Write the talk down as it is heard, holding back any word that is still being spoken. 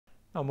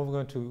Now moving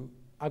on to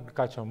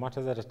agricultural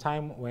matters at a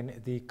time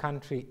when the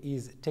country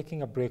is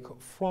taking a break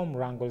from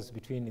wrangles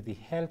between the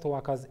health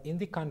workers in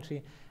the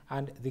country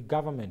and the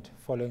government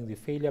following the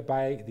failure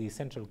by the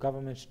central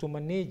government to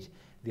manage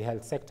the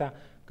health sector.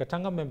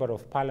 Gatanga Member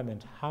of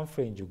Parliament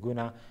Humphrey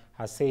Njuguna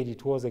has said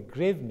it was a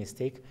grave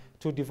mistake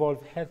to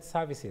devolve health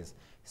services.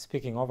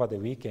 Speaking over the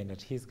weekend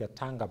at his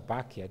Gatanga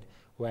backyard,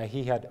 where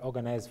he had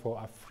organized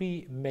for a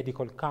free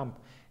medical camp,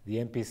 the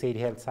MP said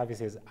health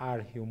services are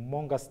a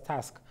humongous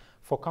task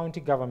for county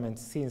governments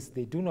since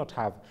they do not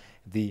have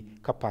the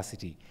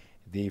capacity.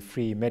 The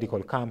free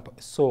medical camp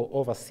saw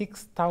over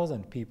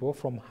 6,000 people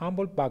from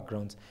humble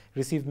backgrounds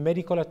receive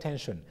medical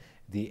attention.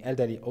 The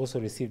elderly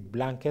also received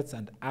blankets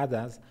and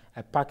others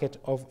a packet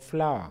of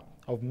flour,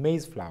 of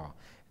maize flour.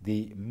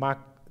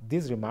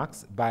 These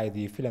remarks by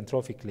the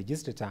philanthropic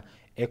legislator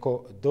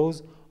echo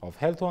those of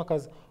health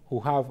workers who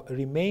have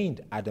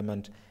remained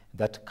adamant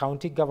that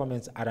county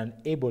governments are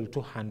unable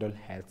to handle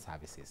health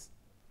services.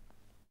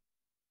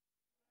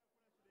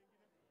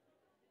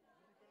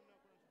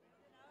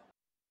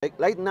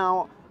 Right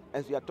now,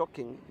 as we are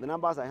talking, the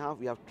numbers I have,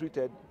 we have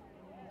treated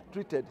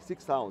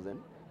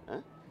 6,000,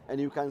 and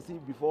you can see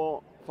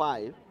before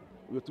 5,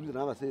 we have treated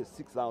another, say,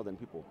 6,000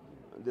 people.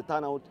 The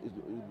turnout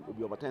will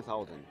be over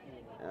 10,000,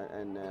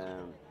 and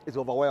it's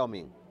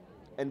overwhelming.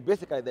 And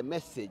basically, the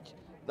message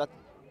that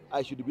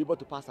I should be able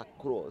to pass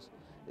across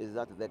is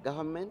that the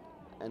government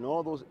and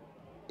all those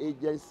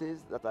agencies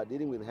that are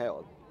dealing with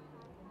health,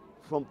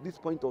 from this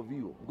point of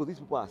view, because these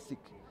people are sick,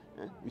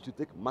 we should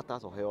take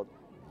matters of health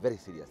very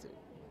seriously.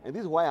 And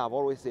this is why I've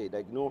always said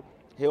that,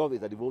 health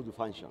is a devolved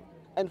function.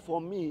 And for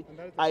me,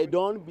 I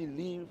don't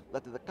believe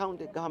that the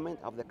county government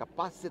have the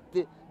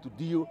capacity to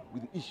deal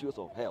with the issues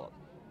of health.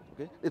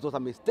 Okay? It was a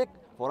mistake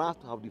for us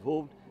to have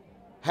devolved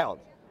health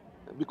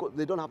because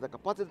they don't have the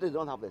capacity, they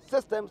don't have the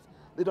systems,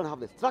 they don't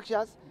have the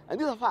structures, and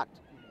this is a fact,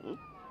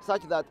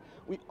 such that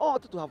we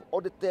ought to have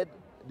audited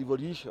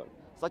devolution,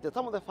 such that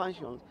some of the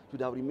functions should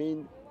have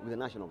remained with the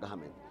national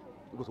government.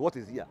 Because what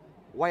is here?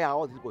 Why are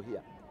all these people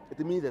here? It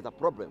means there's a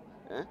problem.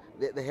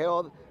 The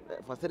health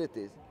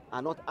facilities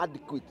are not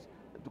adequate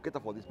to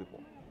cater for these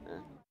people.